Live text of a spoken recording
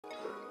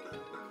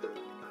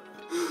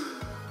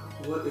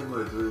What am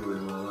I doing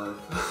with my life?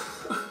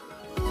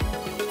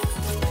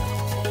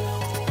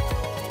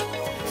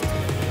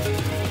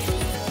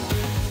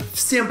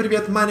 Всем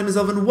привет, my name is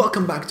Elvin,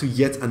 welcome back to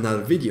yet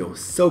another video.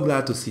 So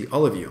glad to see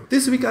all of you.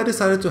 This week I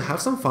decided to have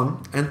some fun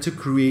and to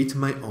create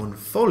my own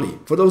Foley.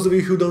 For those of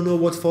you who don't know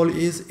what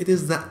Foley is, it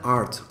is the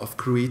art of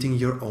creating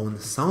your own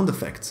sound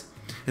effects.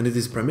 And it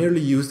is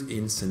primarily used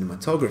in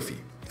cinematography.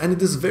 And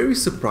it is very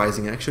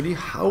surprising actually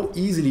how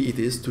easily it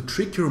is to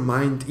trick your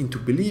mind into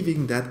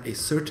believing that a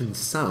certain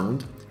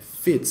sound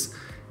fits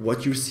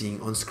what you're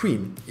seeing on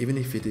screen, even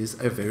if it is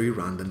a very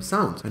random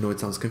sound. I know it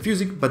sounds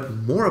confusing, but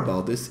more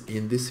about this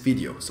in this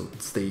video, so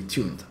stay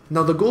tuned.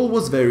 Now the goal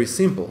was very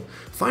simple.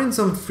 Find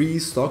some free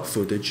stock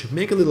footage,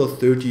 make a little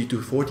 30 to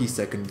 40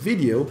 second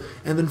video,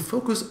 and then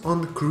focus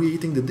on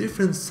creating the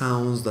different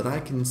sounds that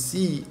I can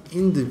see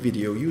in the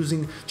video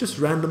using just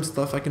random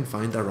stuff I can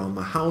find around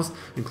my house,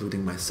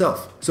 including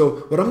myself.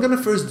 So what I'm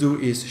gonna first do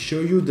is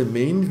show you the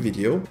main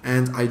video,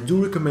 and I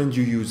do recommend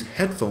you use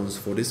headphones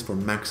for this for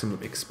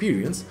maximum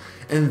experience.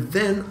 And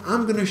then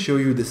I'm gonna show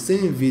you the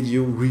same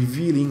video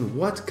revealing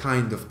what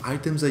kind of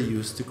items I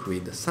used to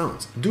create the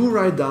sounds. Do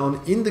write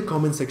down in the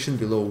comment section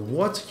below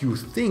what you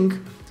think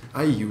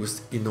I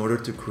used in order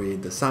to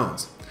create the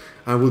sounds.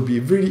 I will be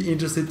really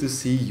interested to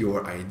see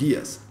your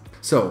ideas.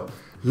 So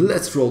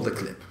let's roll the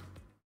clip.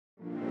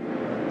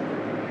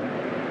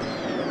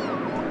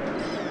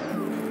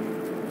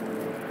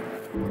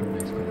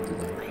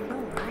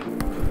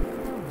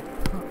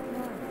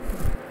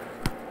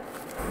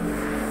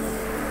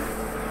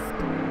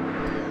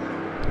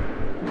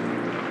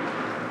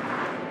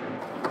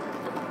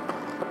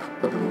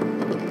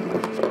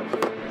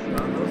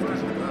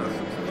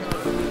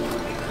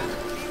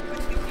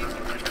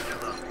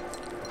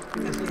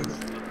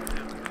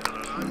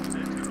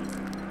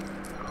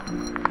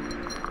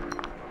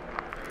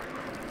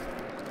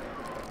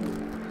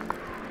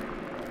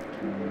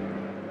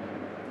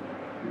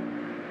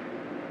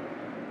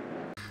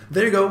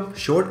 There you go,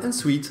 short and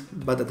sweet,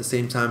 but at the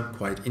same time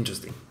quite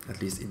interesting,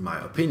 at least in my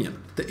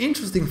opinion. The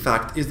interesting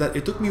fact is that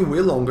it took me way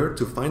longer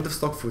to find the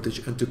stock footage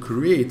and to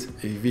create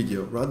a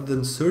video rather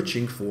than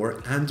searching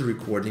for and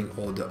recording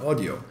all the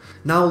audio.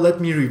 Now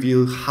let me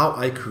reveal how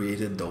I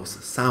created those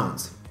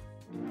sounds.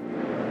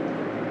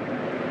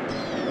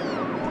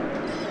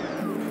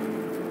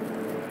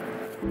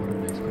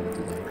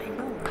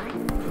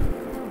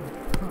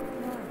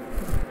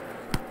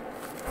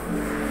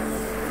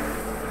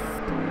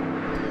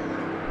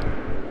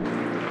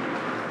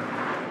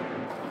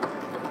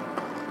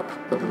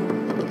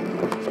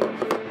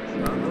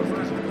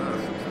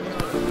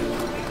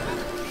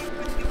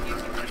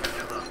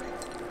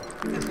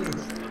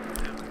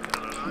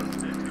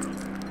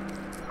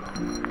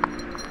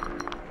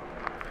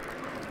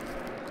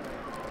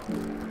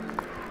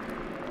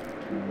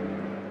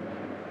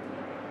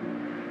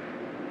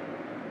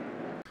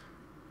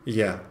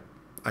 Yeah,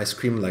 I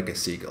screamed like a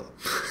seagull.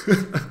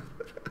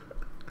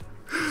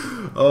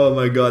 Oh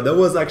my god, that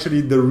was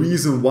actually the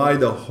reason why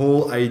the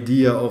whole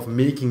idea of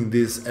making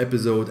this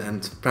episode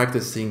and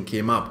practicing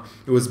came up.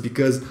 It was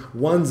because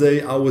one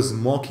day I was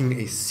mocking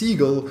a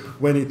seagull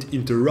when it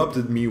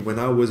interrupted me when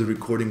I was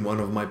recording one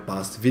of my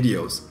past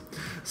videos.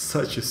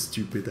 Such a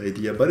stupid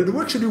idea, but it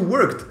actually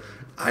worked.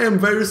 I am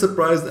very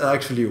surprised it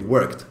actually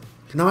worked.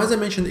 Now, as I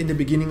mentioned in the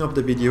beginning of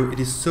the video, it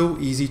is so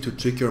easy to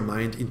trick your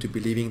mind into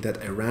believing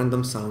that a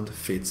random sound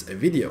fits a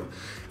video.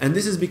 And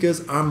this is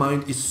because our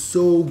mind is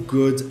so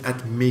good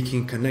at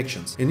making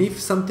connections. And if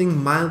something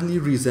mildly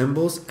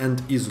resembles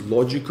and is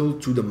logical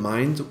to the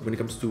mind when it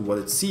comes to what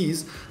it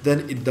sees,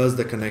 then it does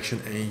the connection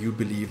and you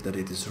believe that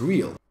it is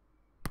real.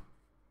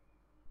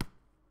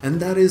 And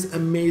that is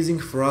amazing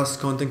for us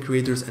content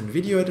creators and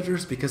video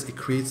editors because it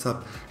creates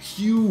a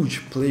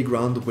huge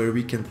playground where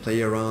we can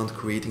play around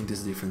creating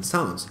these different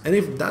sounds. And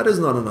if that is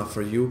not enough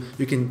for you,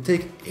 you can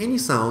take any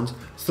sound,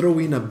 throw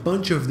in a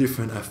bunch of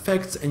different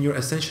effects, and you're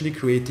essentially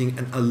creating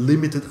an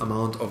unlimited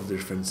amount of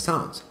different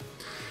sounds.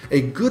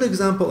 A good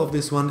example of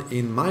this one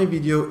in my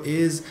video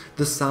is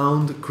the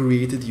sound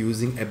created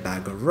using a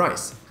bag of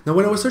rice. Now,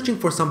 when I was searching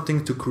for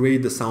something to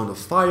create the sound of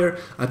fire,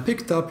 I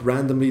picked up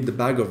randomly the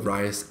bag of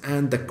rice,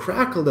 and the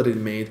crackle that it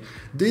made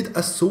did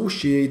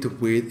associate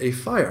with a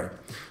fire.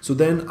 So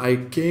then I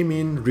came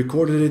in,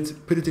 recorded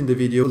it, put it in the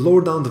video,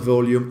 lowered down the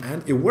volume,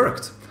 and it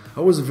worked.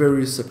 I was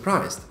very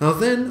surprised. Now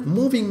then,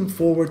 moving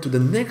forward to the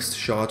next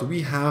shot,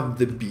 we have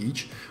the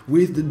beach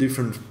with the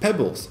different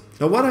pebbles.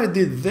 Now what I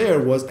did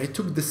there was I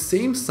took the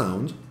same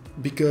sound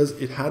because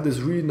it had this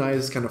really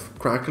nice kind of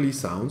crackly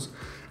sounds,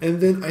 and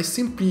then I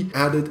simply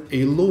added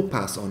a low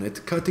pass on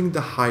it, cutting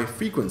the high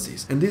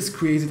frequencies. And this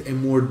created a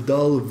more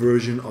dull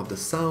version of the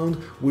sound,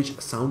 which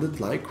sounded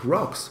like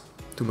rocks,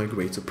 to my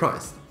great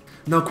surprise.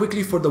 Now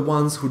quickly, for the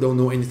ones who don't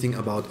know anything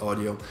about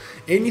audio,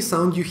 any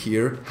sound you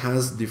hear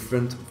has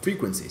different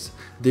frequencies.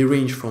 They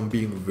range from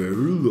being very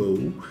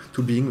low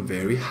to being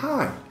very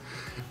high.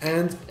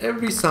 and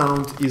every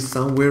sound is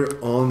somewhere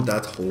on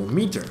that whole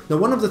meter. Now,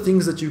 one of the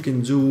things that you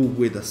can do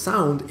with a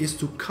sound is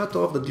to cut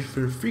off the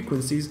different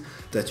frequencies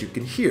that you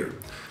can hear.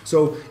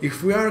 So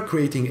if we are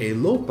creating a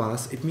low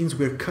pass, it means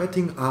we're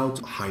cutting out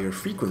higher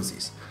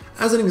frequencies.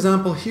 As an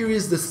example, here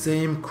is the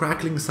same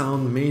crackling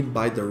sound made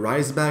by the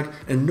rice bag,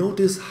 and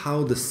notice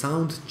how the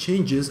sound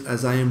changes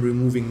as I am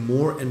removing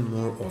more and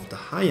more of the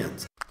high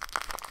end.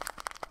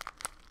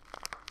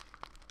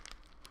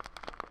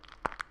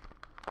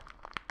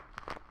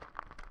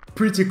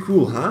 Pretty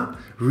cool, huh?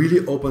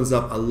 Really opens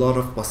up a lot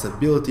of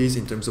possibilities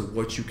in terms of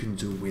what you can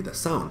do with a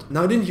sound.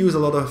 Now, I didn't use a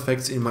lot of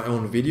effects in my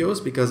own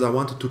videos because I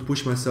wanted to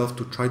push myself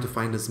to try to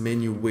find as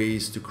many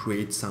ways to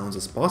create sounds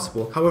as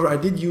possible. However, I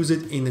did use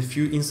it in a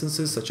few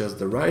instances, such as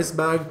the rice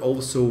bag,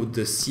 also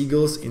the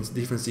seagulls. In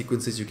different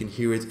sequences you can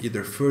hear it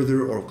either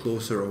further or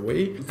closer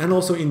away, and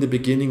also in the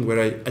beginning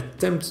where I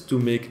attempt to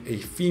make a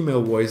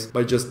female voice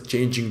by just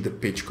changing the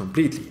pitch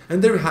completely.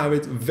 And there you have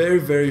it,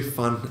 very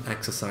fun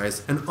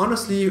exercise. And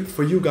honestly,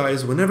 for you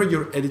guys, whenever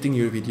you're editing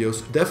your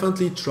videos,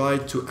 definitely try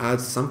to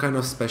add some kind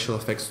of special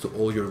effects to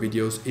all your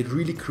videos. It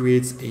really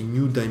creates a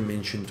new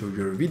dimension to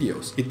your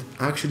videos. It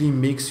actually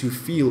makes you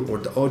feel, or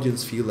the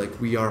audience feel,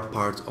 like we are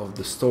part of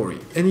the story.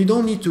 And you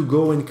don't need to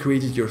go and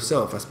create it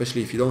yourself,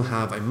 especially if you don't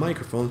have a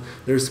microphone.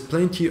 There's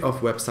plenty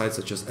of websites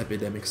such as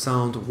Epidemic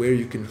Sound where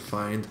you can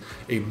find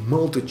a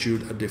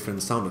multitude of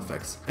different sound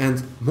effects.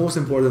 And most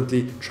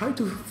importantly, try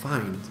to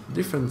find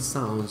different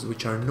sounds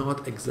which are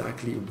not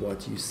exactly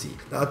what you see.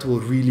 That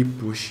will really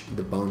push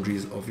the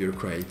boundaries of your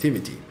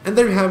creativity. And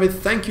there you have it.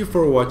 Thank you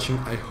for watching.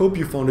 I hope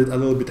you found it a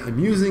little bit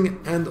amusing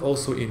and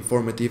also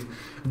informative.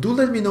 Do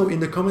let me know in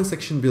the comment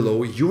section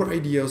below your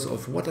ideas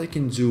of what I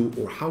can do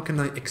or how can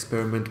I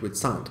experiment with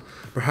sound.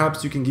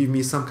 Perhaps you can give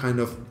me some kind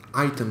of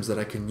items that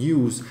I can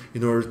use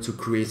in order to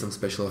create some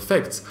special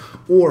effects,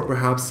 or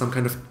perhaps some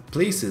kind of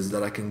places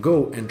that I can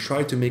go and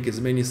try to make as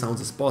many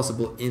sounds as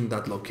possible in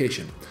that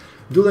location.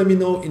 Do let me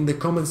know in the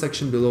comment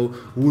section below.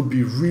 It would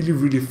be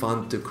really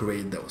fun to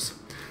create those.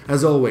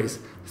 As always,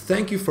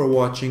 thank you for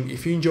watching.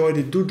 If you enjoyed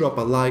it, do drop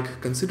a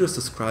like, consider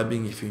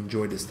subscribing if you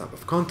enjoy this type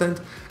of content,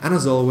 and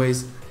as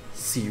always,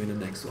 see you in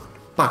the next one.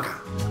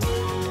 Пока!